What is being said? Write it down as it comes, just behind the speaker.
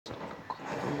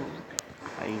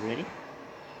you ready?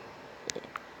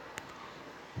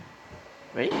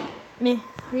 Ready? Yeah,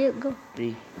 hurry up, go.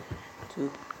 3,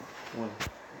 2, 1,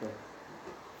 go.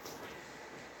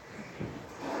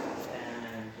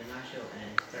 And Ignacio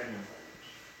and Fernando.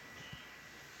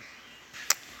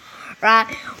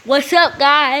 Right, what's up,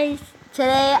 guys?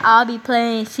 Today I'll be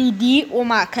playing CD with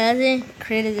my cousin,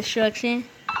 Creative Destruction.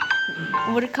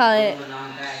 What do you call it? What's going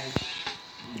on, guys?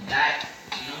 That,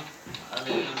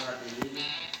 other number I've been using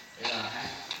is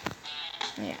hack.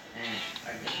 Yeah. And I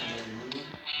guess I'm going to move.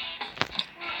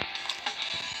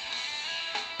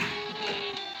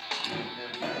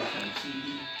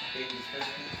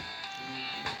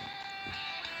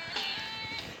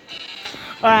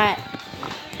 Alright.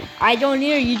 I join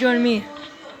you or you join me?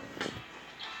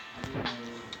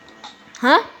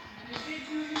 Huh?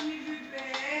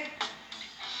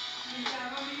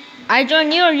 I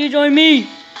join you or you join me?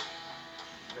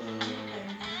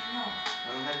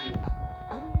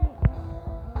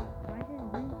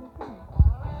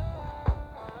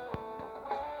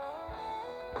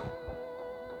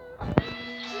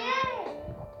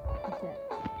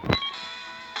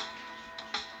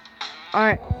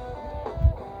 Alright.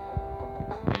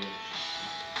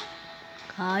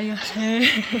 Cállate.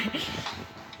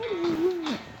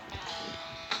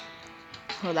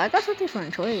 Well, I got something for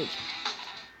choice.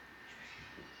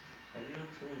 I don't know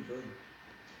if enjoy.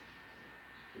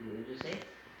 What did you say?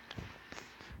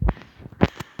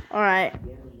 Alright.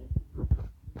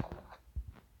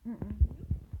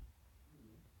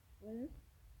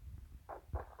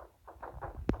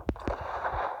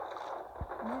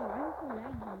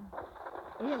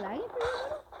 Is it lagging for you?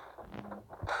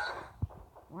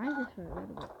 Why is this for a little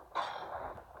bit?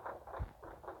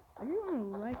 I just want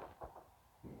to like.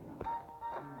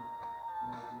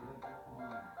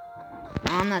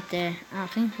 No, I'm not there. I don't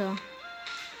think so.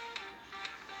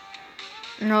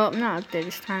 No, I'm not up there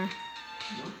this time.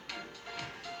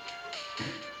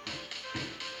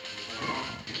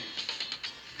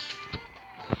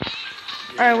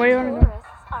 Alright, where do you want to go?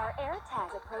 Tourists are air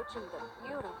tags approaching the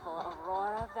beautiful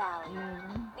Aurora Valley.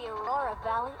 The Aurora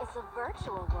Valley is a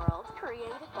virtual world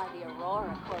created by the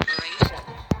Aurora Corporation.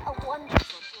 A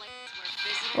wonderful place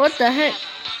where visitors What the heck? never want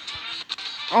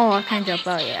to leave. Oh, I can't jump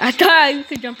out yet. I thought you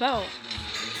could jump out.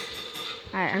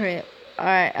 Alright, hurry up.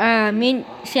 Alright,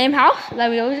 same house like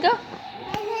we always go?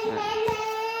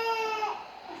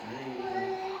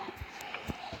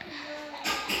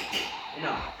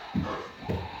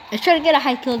 Let's try to get a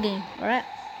high kill game, alright?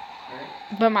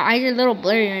 But my eyes are a little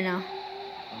blurry right now.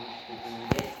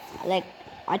 Like,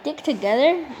 I think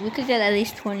together, we could get at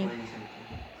least 20.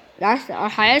 That's our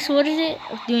highest, what is it,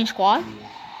 of doing squad?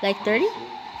 Like 30?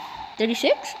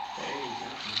 36?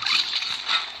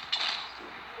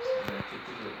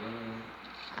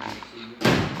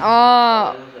 Alright,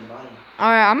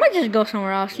 I might just go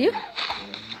somewhere else. You?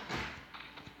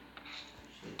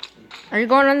 Are you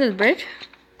going under the bridge?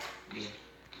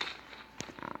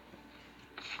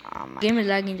 My game is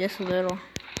lagging just a little.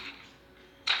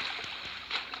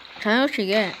 Tell me what you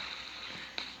get.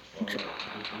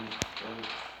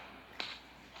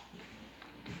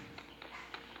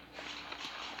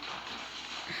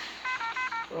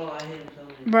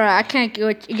 Bro, I can't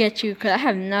get you because I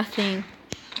have nothing.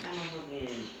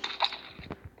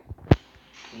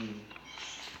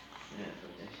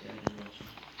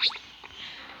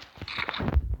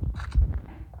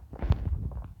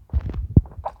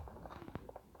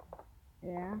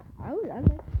 Yeah, I like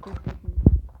this thing.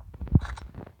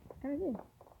 Kind of good.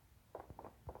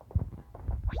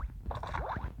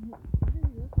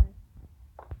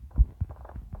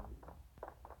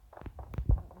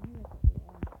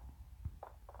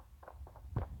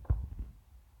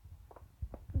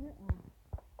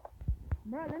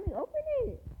 Bro, let me open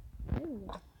it. There we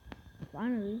go.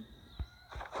 Finally.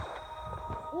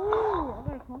 Ooh, I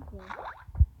got a console.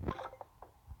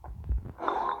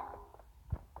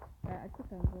 I took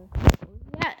that good.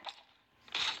 Yeah.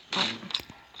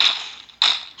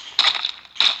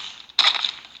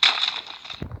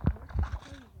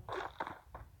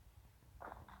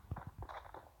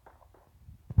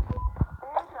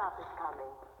 Airdrop is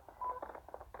coming.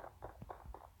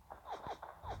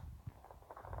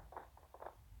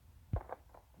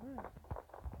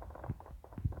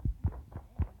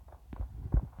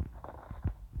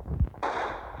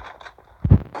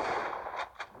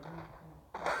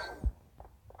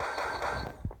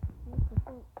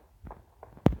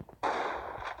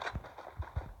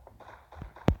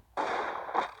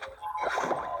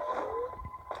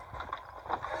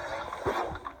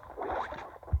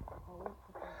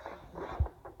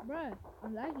 Bruh,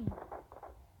 I'm lagging.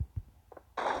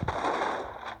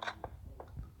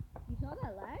 You saw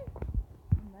that lag?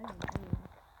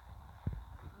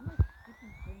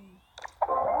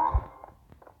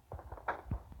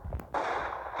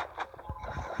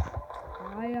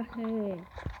 your head.